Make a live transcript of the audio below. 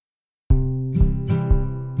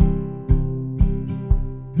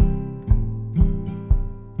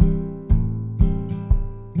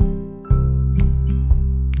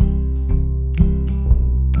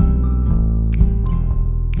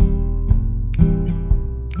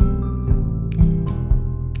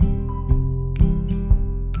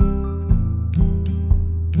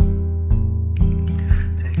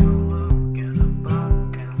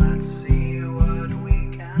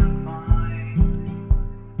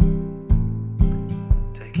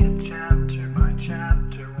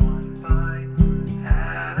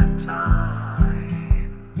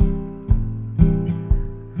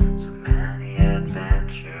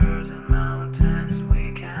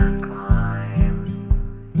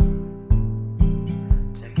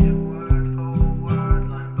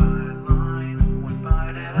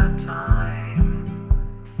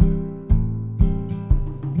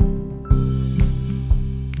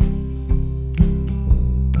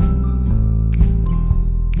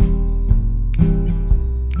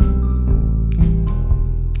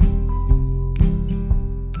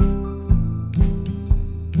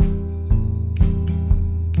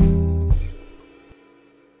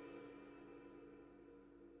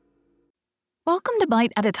Welcome to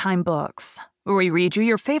Bite at a Time Books, where we read you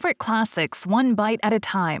your favorite classics one bite at a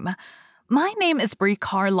time. My name is Brie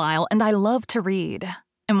Carlisle, and I love to read,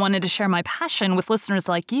 and wanted to share my passion with listeners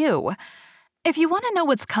like you. If you want to know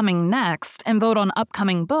what's coming next and vote on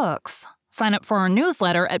upcoming books, sign up for our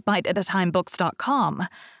newsletter at biteatatimebooks.com.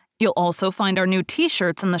 You'll also find our new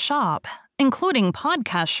t-shirts in the shop, including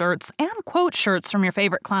podcast shirts and quote shirts from your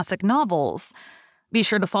favorite classic novels. Be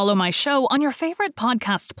sure to follow my show on your favorite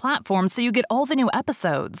podcast platform so you get all the new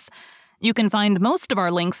episodes. You can find most of our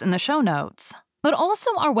links in the show notes, but also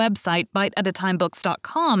our website,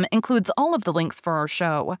 biteatatimebooks.com, includes all of the links for our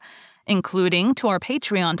show, including to our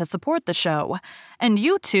Patreon to support the show, and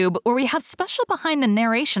YouTube, where we have special behind the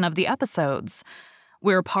narration of the episodes.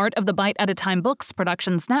 We're part of the Bite at a Time Books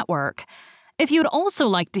Productions Network. If you'd also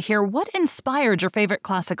like to hear what inspired your favorite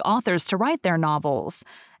classic authors to write their novels,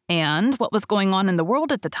 and what was going on in the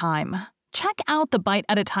world at the time, check out the Bite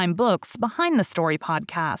at a Time Books Behind the Story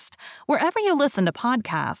podcast, wherever you listen to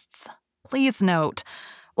podcasts. Please note,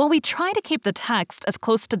 while we try to keep the text as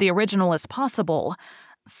close to the original as possible,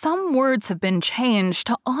 some words have been changed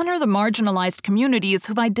to honor the marginalized communities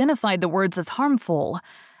who've identified the words as harmful,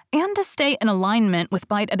 and to stay in alignment with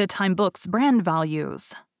Bite at a Time Books' brand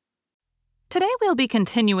values. Today we'll be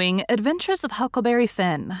continuing Adventures of Huckleberry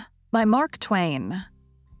Finn by Mark Twain.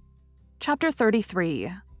 Chapter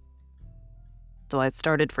 33. So I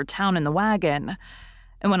started for town in the wagon,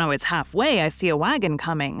 and when I was halfway I see a wagon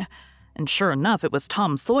coming, and sure enough it was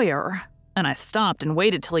Tom Sawyer, and I stopped and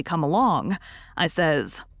waited till he come along. I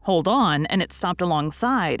says, "Hold on," and it stopped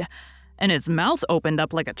alongside, and his mouth opened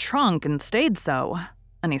up like a trunk and stayed so,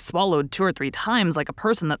 and he swallowed 2 or 3 times like a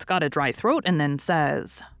person that's got a dry throat and then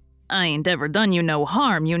says, "I ain't ever done you no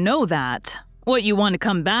harm, you know that. What you want to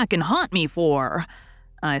come back and haunt me for?"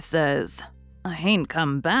 I says, "I ain't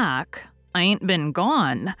come back. I ain't been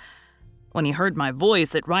gone." When he heard my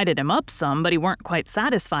voice, it righted him up some, but he weren't quite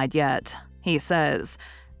satisfied yet. He says,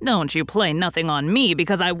 "Don't you play nothing on me,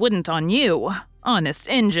 because I wouldn't on you. Honest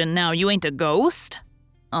Injun, now you ain't a ghost?"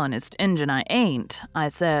 "Honest Injun, I ain't," I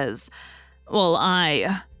says. Well,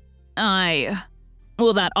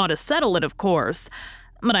 Well, that ought to settle it, of course,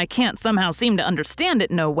 but I can't somehow seem to understand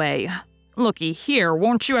it no way. Looky here,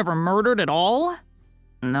 weren't you ever murdered at all?"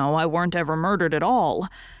 "No, I weren't ever murdered at all.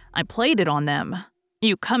 I played it on them.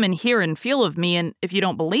 You come in here and feel of me, and if you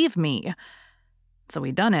don't believe me." So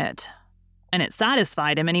he done it. And it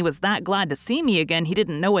satisfied him, and he was that glad to see me again he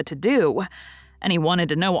didn't know what to do. And he wanted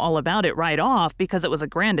to know all about it right off because it was a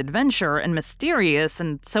grand adventure and mysterious,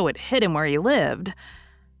 and so it hit him where he lived.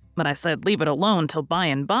 But I said leave it alone till by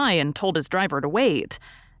and told his driver to wait,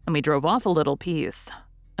 and we drove off a little piece.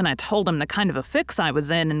 And I told him the kind of a fix I was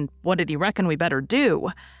in and what did he reckon we better do.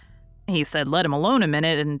 He said let him alone a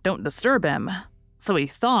minute and don't disturb him. So he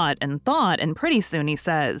thought, and pretty soon he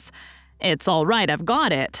says, "It's all right, I've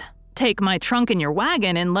got it. Take my trunk in your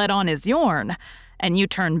wagon and let on his yorn, and you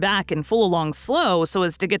turn back and fool along slow so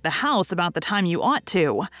as to get the house about the time you ought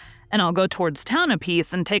to, and I'll go towards town a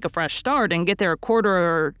piece and take a fresh start and get there a quarter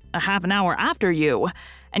or a half an hour after you,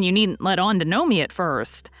 and you needn't let on to know me at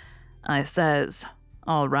first." I says,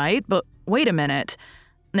 "All right, but wait a minute.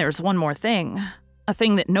 There's one more thing. A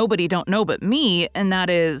thing that nobody don't know but me, and that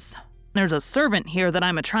is, there's a servant here that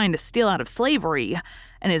I'm a-trying to steal out of slavery,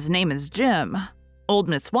 and his name is Jim. Old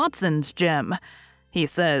Miss Watson's Jim." He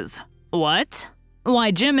says, "What? Why,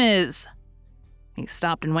 Jim is—" He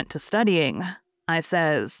stopped and went to studying. I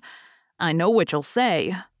says, "I know what you'll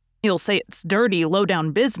say. You'll say it's dirty,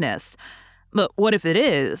 low-down business. But what if it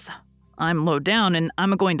is? I'm low down, and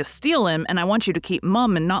I'm a-going to steal him, and I want you to keep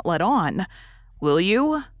mum and not let on. Will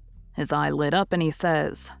you?" His eye lit up, and he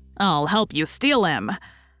says, "I'll help you steal him."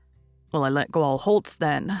 Well, I let go all holts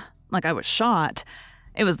then, like I was shot.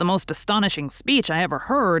 It was the most astonishing speech I ever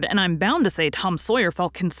heard, and I'm bound to say Tom Sawyer fell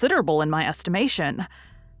considerable in my estimation.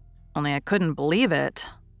 Only I couldn't believe it.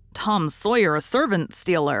 Tom Sawyer, a servant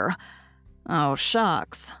stealer. "Oh,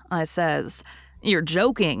 shucks," I says. "You're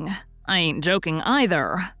joking." "I ain't joking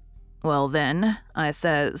either." "Well then," I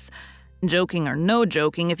says, "joking or no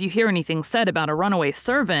joking, if you hear anything said about a runaway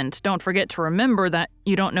servant, don't forget to remember that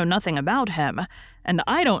you don't know nothing about him, and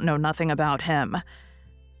I don't know nothing about him."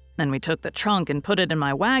 Then we took the trunk and put it in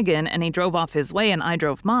my wagon, and he drove off his way and I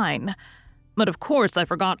drove mine. But of course I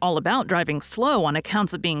forgot all about driving slow on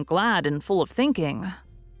accounts of being glad and full of thinking.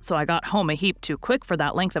 So I got home a heap too quick for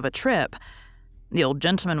that length of a trip. The old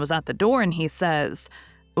gentleman was at the door and he says,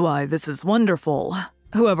 "Why, this is wonderful.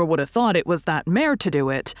 Whoever would have thought it was that mare to do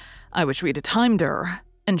it? I wish we'd have timed her.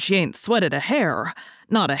 And she ain't sweated a hair.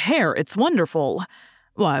 Not a hair, it's wonderful.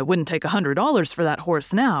 Why, I wouldn't take $100 for that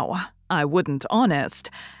horse now. I wouldn't, honest,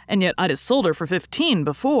 and yet I'd have sold her for 15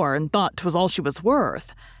 before and thought 'twas all she was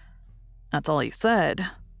worth. That's all he said.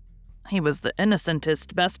 He was the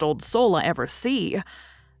innocentest, best old soul I ever see.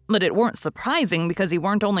 But it weren't surprising because he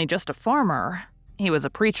weren't only just a farmer. He was a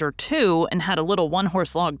preacher too and had a little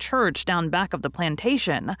one-horse log church down back of the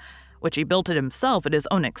plantation, which he built it himself at his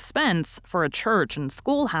own expense for a church and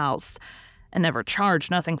schoolhouse, and never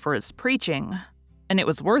charged nothing for his preaching. And it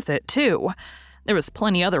was worth it too. There was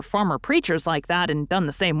plenty other farmer preachers like that and done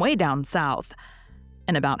the same way down south.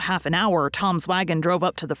 In about half an hour, Tom's wagon drove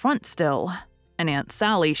up to the front still, and Aunt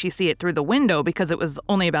Sally, she see it through the window because it was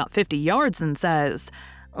only about 50 yards and says,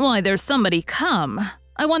 "Why, there's somebody come.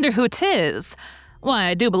 I wonder who 'tis. Why,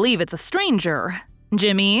 I do believe it's a stranger.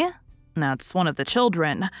 Jimmy," that's one of the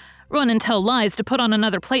children, "run and tell Lize to put on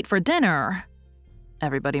another plate for dinner."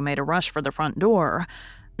 Everybody made a rush for the front door,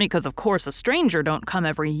 because of course a stranger don't come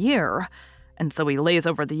every year, and so he lays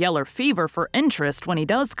over the yeller fever for interest when he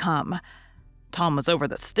does come. Tom was over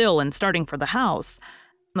the still and starting for the house.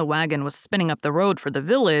 The wagon was spinning up the road for the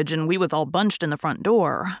village, and we was all bunched in the front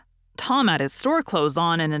door. Tom had his store clothes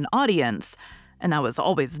on and an audience, and that was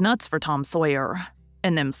always nuts for Tom Sawyer.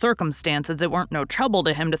 In them circumstances, it weren't no trouble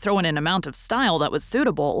to him to throw in an amount of style that was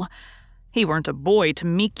suitable. He weren't a boy to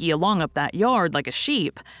meek ye along up that yard like a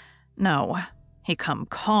sheep. No, he come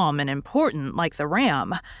calm and important like the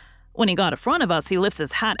ram. When he got in front of us, he lifts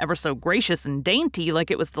his hat ever so gracious and dainty like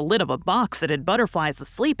it was the lid of a box that had butterflies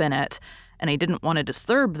asleep in it, and he didn't want to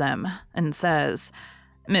disturb them, and says,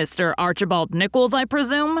 "Mr. Archibald Nichols, I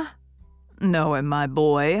presume?" "No, my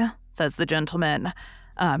boy," says the gentleman.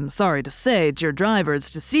 "I'm sorry to say your driver's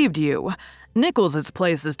deceived you. Nichols's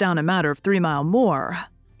place is down a matter of 3 mile more.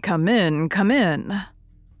 Come in, come in."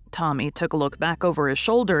 Tommy took a look back over his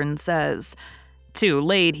shoulder and says, "Too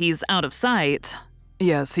late, he's out of sight."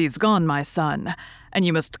 "Yes, he's gone, my son, and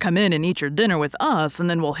you must come in and eat your dinner with us, and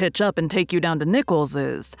then we'll hitch up and take you down to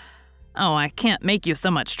Nichols's." "Oh, I can't make you so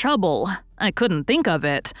much trouble. I couldn't think of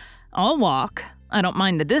it. I'll walk. I don't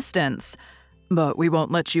mind the distance." "But we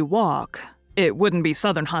won't let you walk. It wouldn't be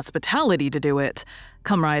Southern hospitality to do it.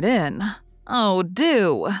 Come right in." "Oh,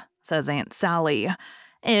 do," says Aunt Sally.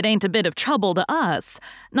 "It ain't a bit of trouble to us.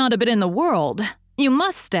 Not a bit in the world. You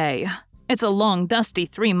must stay. It's a long, dusty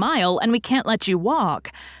 3 mile, and we can't let you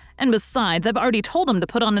walk. And besides, I've already told him to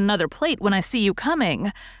put on another plate when I see you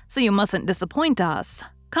coming, so you mustn't disappoint us.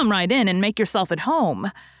 Come right in and make yourself at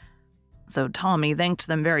home." So Tommy thanked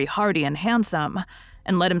them very hearty and handsome,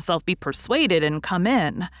 and let himself be persuaded and come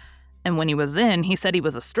in. And when he was in, he said he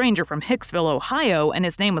was a stranger from Hicksville, Ohio, and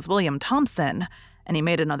his name was William Thompson, and he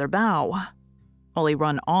made another bow. Well, he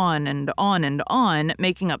run on and on and on,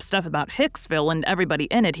 making up stuff about Hicksville and everybody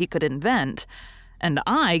in it he could invent, and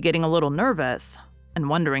I getting a little nervous, and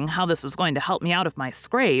wondering how this was going to help me out of my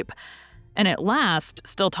scrape. And at last,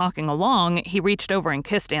 still talking along, he reached over and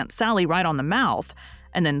kissed Aunt Sally right on the mouth,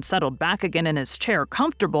 and then settled back again in his chair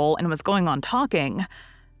comfortable and was going on talking.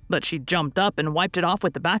 But she jumped up and wiped it off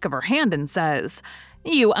with the back of her hand and says,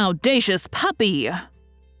 "You audacious puppy!"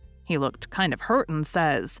 He looked kind of hurt and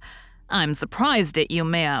says, "I'm surprised at you,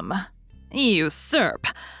 ma'am." "Usurp!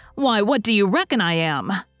 Why, what do you reckon I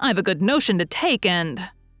am? I've a good notion to take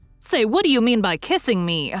and—" "Say, what do you mean by kissing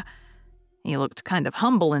me?" He looked kind of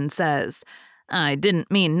humble and says, "I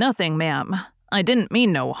didn't mean nothing, ma'am. I didn't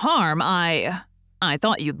mean no harm. I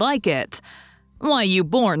thought you'd like it. Why, you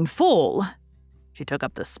born fool." She took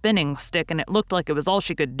up the spinning stick, and it looked like it was all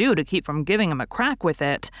she could do to keep from giving him a crack with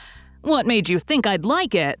it. "What made you think I'd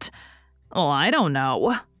like it?" "Well, I don't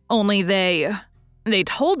know. Only they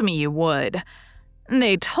told me you would.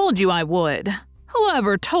 They told you I would.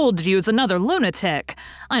 Whoever told you's another lunatic.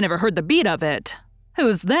 I never heard the beat of it.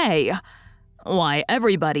 Who's they?" "Why,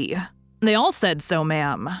 everybody. They all said so,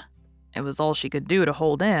 ma'am." It was all she could do to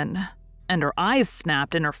hold in. And her eyes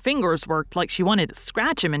snapped and her fingers worked like she wanted to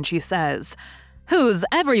scratch him, and she says, "Who's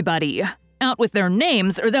everybody? Out with their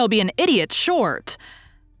names or they'll be an idiot short."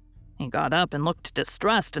 He got up and looked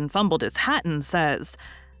distressed and fumbled his hat and says,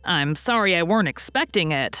 "I'm sorry I weren't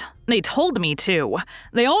expecting it. They told me to.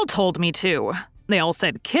 They all told me to. They all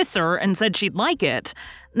said kiss her and said she'd like it.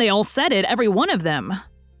 They all said it, every one of them.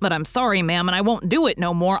 But I'm sorry, ma'am, and I won't do it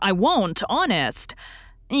no more. I won't, honest."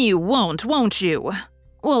 "You won't you?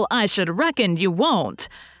 Well, I should reckon you won't."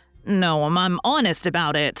 "No, I'm honest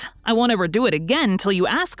about it. I won't ever do it again till you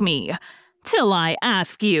ask me." "Till I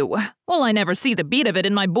ask you? Well, I never see the beat of it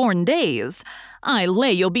in my born days. I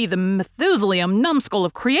lay you'll be the Methusalem numbskull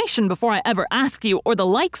of creation before I ever ask you or the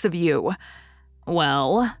likes of you."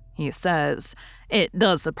 "Well," he says, "it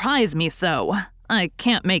does surprise me so. I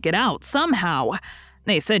can't make it out somehow.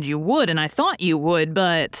 They said you would, and I thought you would,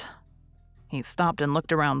 but—" He stopped and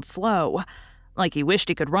looked around slow, like he wished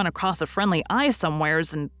he could run across a friendly eye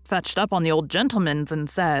somewheres, and fetched up on the old gentleman's and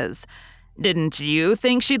says, "Didn't you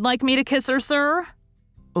think she'd like me to kiss her, sir?"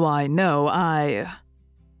 "Why, no,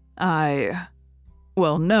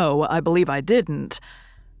 well, no, I believe I didn't."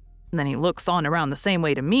 And then he looks on around the same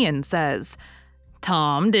way to me and says,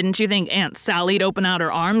 "Tom, didn't you think Aunt Sally'd open out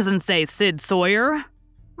her arms and say Sid Sawyer?"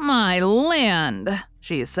 "My land,"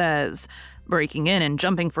 she says, breaking in and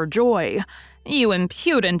jumping for joy. "You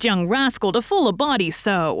impudent young rascal to fool a body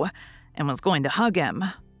so," and was going to hug him.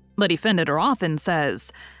 But he fended her off and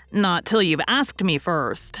says, "Not till you've asked me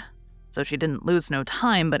first." So she didn't lose no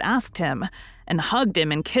time but asked him, and hugged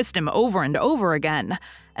him and kissed him over and over again,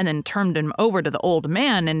 and then turned him over to the old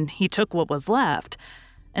man, and he took what was left.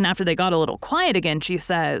 And after they got a little quiet again, she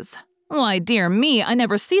says, "Why, dear me, I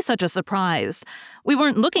never see such a surprise. We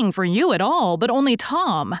weren't looking for you at all, but only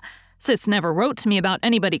Tom. Sis never wrote to me about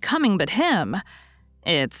anybody coming but him.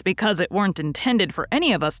 It's because it weren't intended for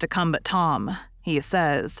any of us to come but Tom," he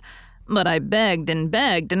says. "But I begged, and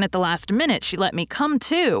at the last minute she let me come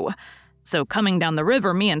too. So coming down the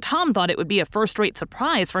river, me and Tom thought it would be a first-rate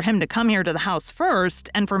surprise for him to come here to the house first,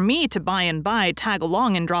 and for me to by and by tag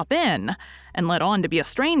along and drop in, and let on to be a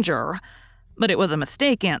stranger. But it was a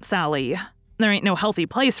mistake, Aunt Sally. There ain't no healthy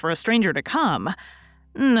place for a stranger to come.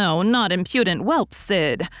 No, not impudent whelp,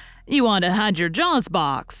 Sid. You ought to had your jaws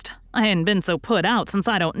boxed. I hadn't been so put out since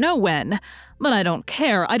I don't know when. But I don't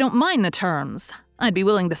care, I don't mind the terms. I'd be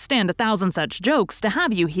willing to stand 1,000 such jokes to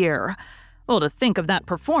have you here. Well, to think of that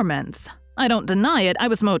performance. I don't deny it, I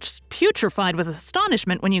was most putrefied with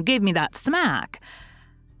astonishment when you gave me that smack."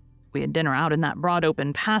 We had dinner out in that broad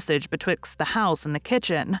open passage betwixt the house and the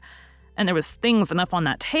kitchen, and there was things enough on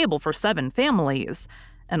that table for 7 families,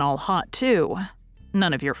 and all hot too.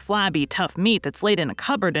 None of your flabby, tough meat that's laid in a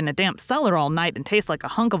cupboard in a damp cellar all night and tastes like a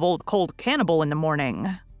hunk of old cold cannibal in the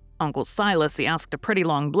morning. Uncle Silas, he asked a pretty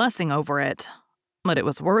long blessing over it, but it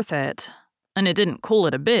was worth it. And it didn't cool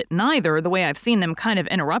it a bit, neither, the way I've seen them kind of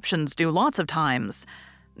interruptions do lots of times.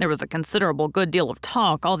 There was a considerable good deal of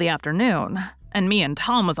talk all the afternoon, and me and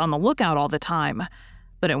Tom was on the lookout all the time,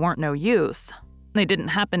 but it weren't no use. They didn't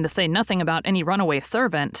happen to say nothing about any runaway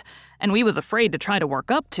servant, and we was afraid to try to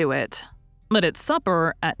work up to it. But at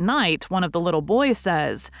supper, at night, one of the little boys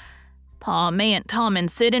says, "Pa, mayn't Tom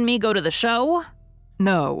and Sid and me go to the show?"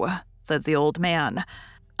 "No," says the old man.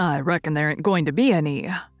 "I reckon there ain't going to be any.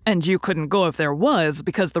 And you couldn't go if there was,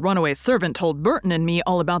 because the runaway servant told Burton and me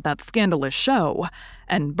all about that scandalous show,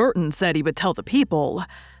 and Burton said he would tell the people,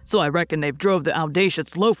 so I reckon they've drove the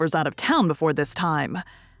audacious loafers out of town before this time."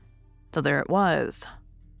 So there it was.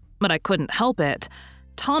 But I couldn't help it.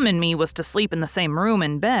 Tom and me was to sleep in the same room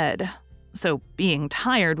and bed, so being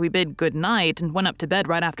tired, we bid good night and went up to bed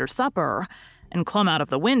right after supper, and clumb out of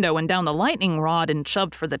the window and down the lightning rod and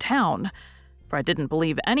shoved for the town. For I didn't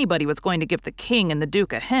believe anybody was going to give the king and the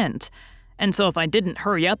duke a hint, and so if I didn't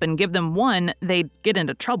hurry up and give them one, they'd get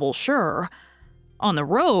into trouble sure. On the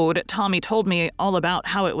road, Tommy told me all about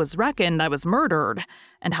how it was reckoned I was murdered,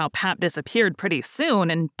 and how Pap disappeared pretty soon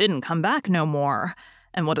and didn't come back no more,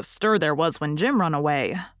 and what a stir there was when Jim run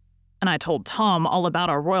away. And I told Tom all about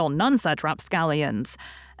our royal Nonsuch rapscallions,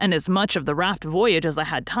 and as much of the raft voyage as I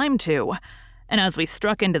had time to, and as we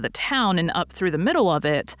struck into the town and up through the middle of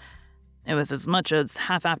it, it was as much as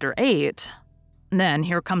half after 8. Then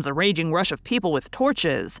here comes a raging rush of people with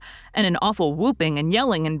torches, and an awful whooping and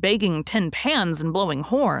yelling and begging tin pans and blowing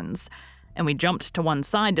horns. And we jumped to one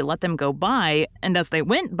side to let them go by, and as they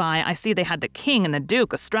went by, I see they had the king and the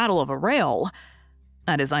duke astraddle of a rail.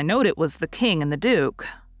 That is, I knowed it was the king and the duke,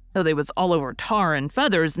 though they was all over tar and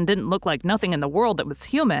feathers and didn't look like nothing in the world that was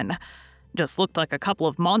human. Just looked like a couple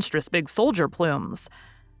of monstrous big soldier plumes.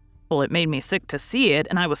 Well, it made me sick to see it,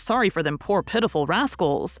 and I was sorry for them poor pitiful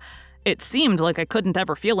rascals. It seemed like I couldn't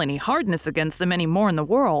ever feel any hardness against them any more in the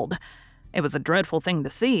world. It was a dreadful thing to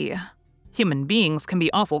see. Human beings can be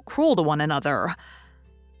awful cruel to one another.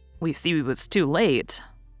 We see we was too late.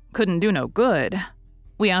 Couldn't do no good.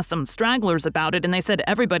 We asked some stragglers about it, and they said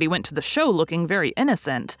everybody went to the show looking very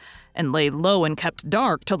innocent, and lay low and kept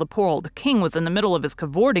dark till the poor old king was in the middle of his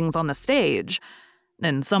cavortings on the stage.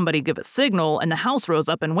 Then somebody give a signal, and the house rose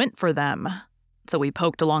up and went for them. So we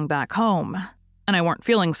poked along back home, and I weren't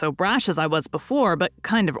feeling so brash as I was before, but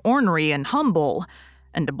kind of ornery and humble,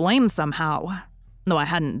 and to blame somehow, though I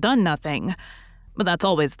hadn't done nothing. But that's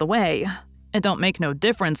always the way. It don't make no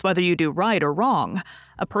difference whether you do right or wrong.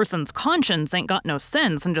 A person's conscience ain't got no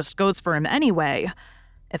sense and just goes for him anyway.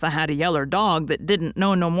 If I had a yeller dog that didn't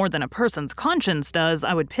know no more than a person's conscience does,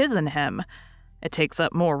 I would pizen him. It takes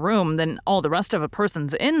up more room than all the rest of a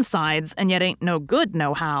person's insides, and yet ain't no good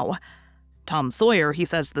nohow. Tom Sawyer, he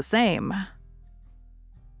says the same.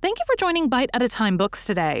 Thank you for joining Bite at a Time Books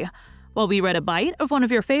today, while we read a bite of one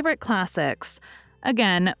of your favorite classics.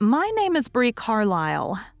 Again, my name is Brie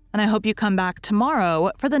Carlisle, and I hope you come back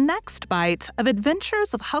tomorrow for the next bite of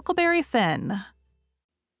Adventures of Huckleberry Finn.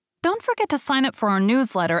 Don't forget to sign up for our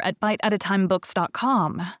newsletter at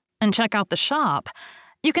biteatatimebooks.com and check out the shop.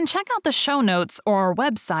 You can check out the show notes or our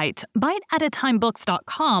website,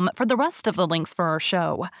 biteatatimebooks.com, for the rest of the links for our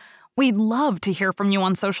show. We'd love to hear from you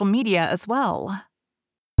on social media as well.